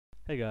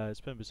Hey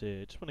guys, Pembers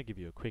here. Just want to give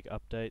you a quick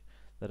update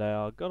that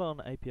I got on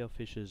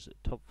Aplfisher's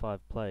top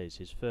 5 plays,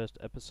 his first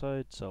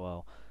episode,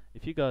 so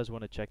if you guys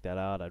want to check that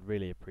out, I'd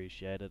really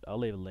appreciate it. I'll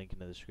leave a link in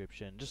the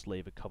description. Just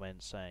leave a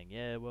comment saying,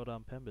 yeah, well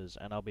done Pembers,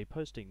 and I'll be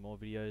posting more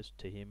videos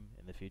to him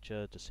in the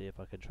future to see if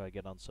I can try to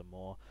get on some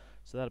more,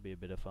 so that'll be a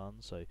bit of fun.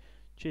 So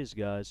cheers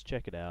guys,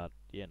 check it out,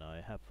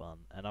 have fun,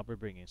 and I'll be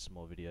bringing some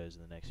more videos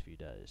in the next few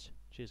days.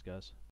 Cheers guys.